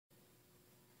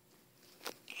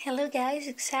Hello guys,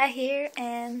 Xa here,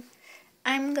 and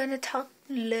I'm gonna talk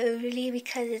slowly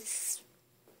because it's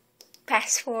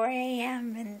past 4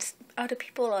 a.m. and other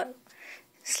people are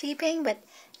sleeping. But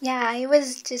yeah, I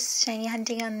was just shiny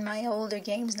hunting on my older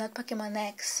games, not Pokemon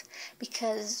X,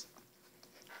 because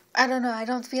I don't know, I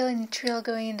don't feel any thrill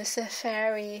going into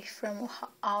Safari from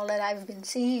all that I've been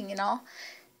seeing and all.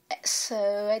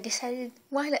 So I decided,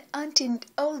 why not hunt in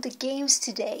all the games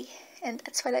today? And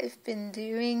that's what I've been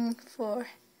doing for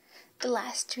the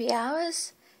last 3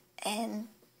 hours, and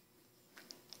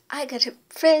I got a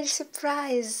pretty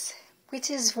surprise,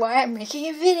 which is why I'm making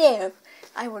a video.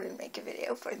 I wouldn't make a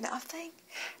video for nothing.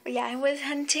 But yeah, I was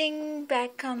hunting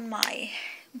back on my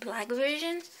black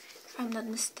version, if I'm not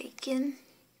mistaken.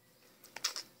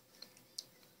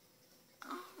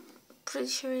 Pretty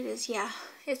sure it is, yeah,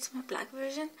 it's my black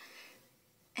version.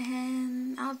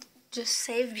 And I'll just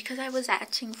save because I was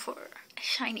hatching for a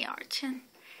shiny Archon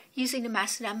using the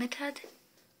Mastodon method.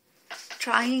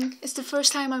 It's the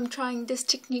first time I'm trying this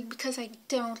technique because I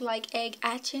don't like egg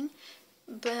hatching,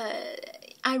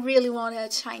 but I really want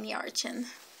a shiny Archon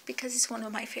because it's one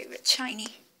of my favorite shiny.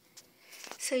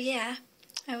 So yeah,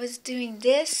 I was doing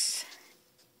this,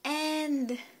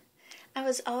 and I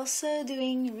was also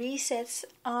doing resets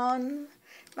on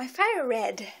my Fire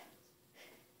Red.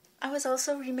 I was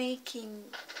also remaking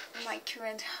my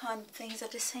current hunt things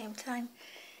at the same time,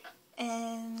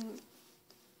 and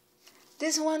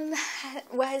this one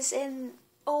was an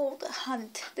old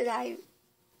hunt that I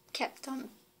kept on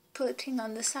putting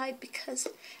on the side because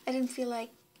I didn't feel like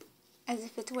as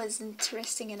if it was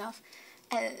interesting enough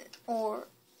or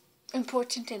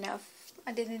important enough.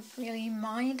 I didn't really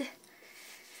mind,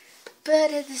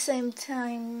 but at the same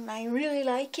time I really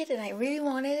like it and I really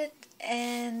wanted it.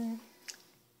 And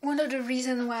one of the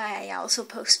reasons why I also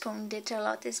postponed it a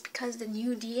lot is because the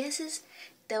new DSs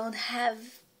don't have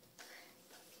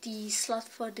the slot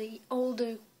for the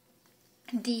older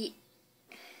D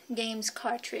games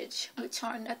cartridge, which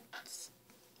are not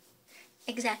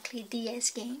exactly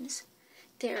DS games.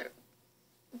 They're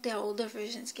older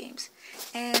versions games,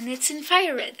 and it's in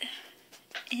Fire Red.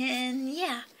 And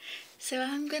yeah, so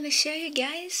I'm gonna show you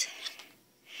guys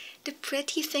the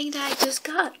pretty thing that I just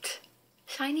got.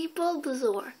 Shiny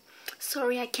Bulbasaur.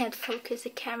 Sorry I can't focus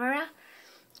the camera,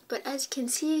 but as you can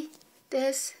see,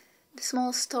 there's the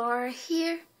small star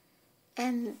here,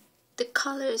 and the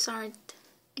colors aren't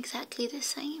exactly the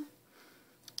same.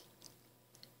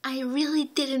 I really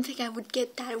didn't think I would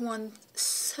get that one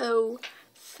so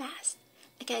fast.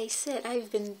 Like I said,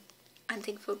 I've been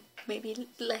hunting for maybe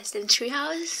less than 3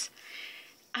 hours.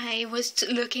 I was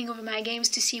looking over my games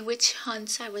to see which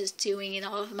hunts I was doing in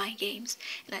all of my games,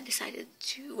 and I decided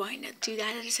to why not do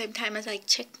that at the same time as I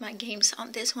checked my games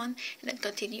on this one, and then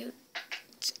continued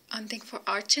hunting for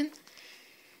Archon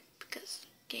because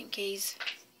games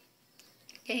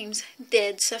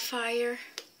dead Sapphire.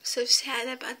 So sad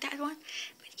about that one.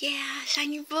 But yeah,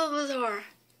 shiny Bulbasaur.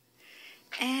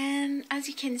 And as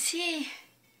you can see,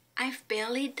 I've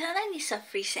barely done any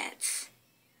soft resets.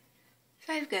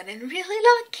 So I've gotten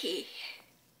really lucky.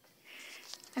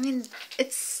 I mean,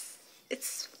 it's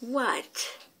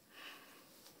what?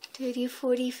 30,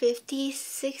 40, 50,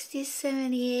 60,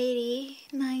 70, 80,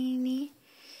 90,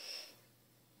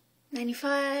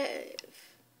 95,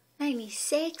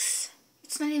 96.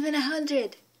 It's not even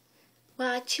 100.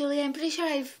 Well, actually, I'm pretty sure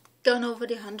I've done over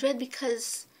the 100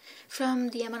 because from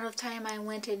the amount of time I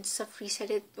went and soft reset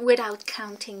it without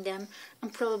counting them,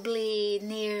 I'm probably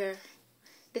near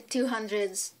the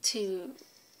 200s too,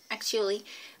 actually,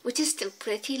 which is still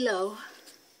pretty low,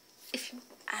 if you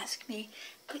ask me.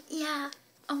 But yeah,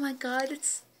 oh my god,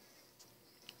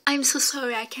 I'm so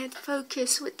sorry I can't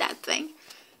focus with that thing,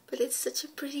 but it's such a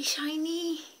pretty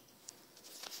shiny.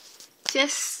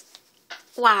 Just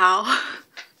wow.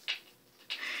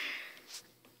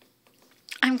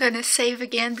 I'm gonna save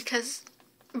again because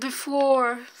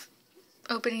before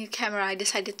opening the camera I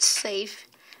decided to save,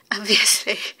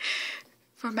 obviously,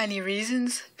 for many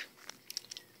reasons.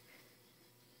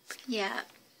 Yeah,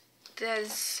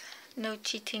 there's no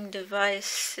cheating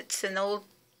device. It's an old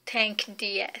tank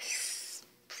DS.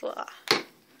 Blah.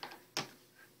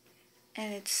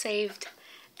 And it's saved.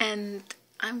 And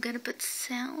I'm gonna put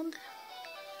sound.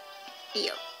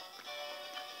 Yo.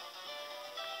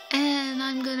 And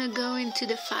I'm gonna go into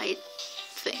the fight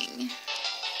thing.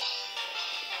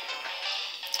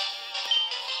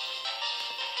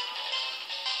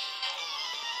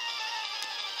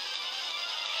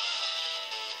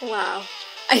 Wow,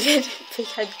 I didn't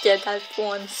think I'd get that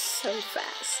one so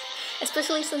fast.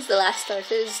 Especially since the last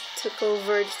starters took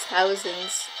over the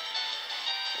thousands.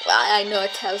 Well, I know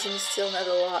 1,000 is still not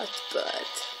a lot, but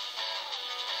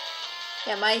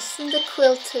Yeah, my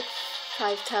Cyndaquil took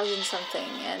 5,000 something,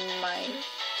 and my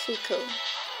Kiko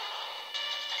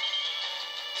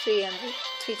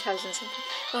 3,000 something.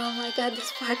 Oh my god, the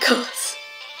sparkles!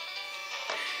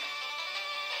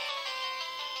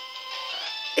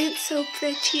 It's so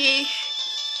pretty.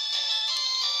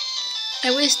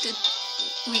 I wish that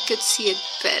we could see it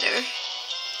better.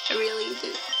 I really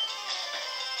do.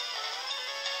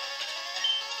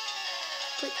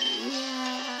 But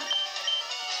yeah,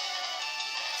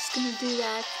 just gonna do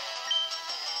that.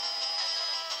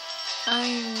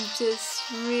 I'm just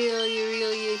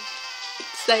really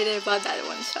excited about that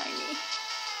one shiny.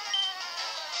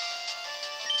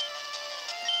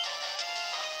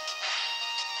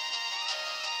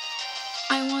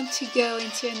 I want to go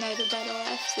into another battle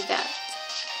after that.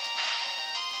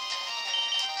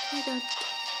 I don't get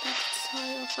back to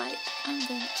soil fight. I'm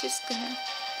just gonna.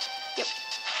 Yep.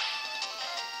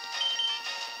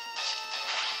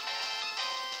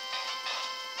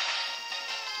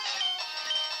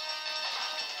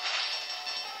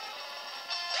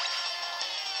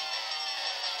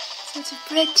 Such a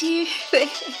pretty thing.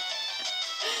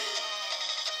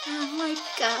 Oh my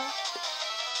god.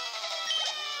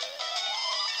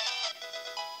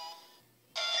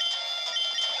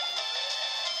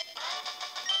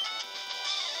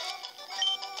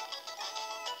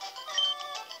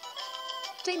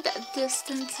 I think that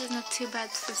distance is not too bad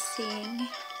for seeing.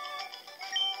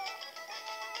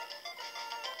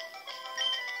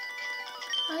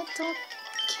 I don't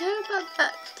care about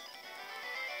that.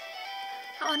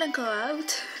 I wanna go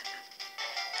out.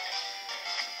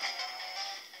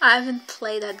 I haven't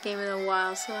played that game in a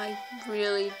while, so I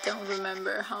really don't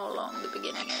remember how long the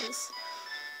beginning is.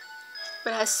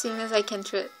 But as soon as I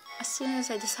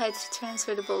decide to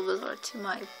transfer the Bulbasaur to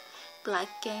my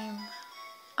black game,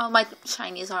 all my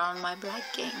shinies are on my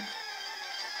black game.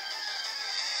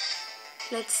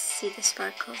 Let's see the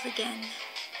sparkles again.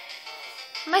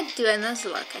 I might do a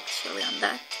Nuzlocke actually on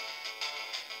that.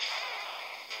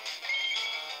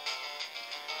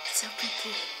 So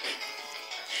pretty.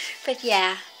 But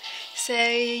yeah, so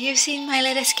you've seen my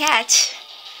latest catch,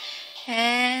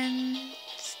 and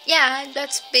yeah,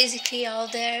 that's basically all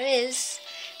there is.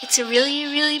 It's a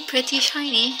really pretty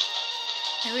shiny.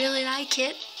 I really like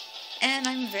it, and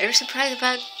I'm very surprised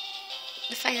about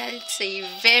the fact that it's a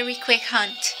very quick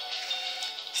hunt.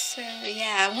 So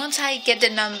yeah, once I get the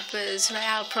numbers right,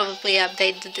 I'll probably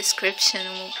update the description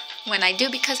when I do,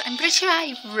 because I'm pretty sure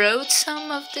I wrote some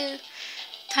of the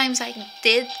times I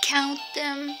did count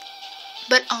them,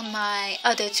 but on my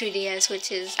other 3DS,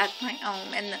 which is at my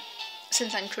home, and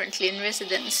since I'm currently in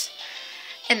residence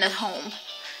and at home,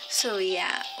 so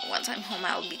yeah, once I'm home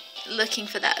I'll be looking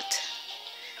for that.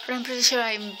 But I'm pretty sure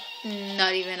I'm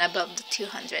not even above the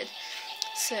 200.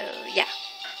 So yeah.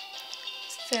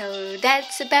 So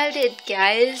that's about it,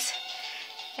 guys.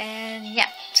 And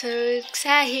yeah, so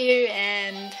Xa here,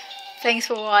 and thanks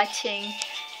for watching.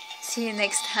 See you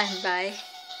next time. Bye.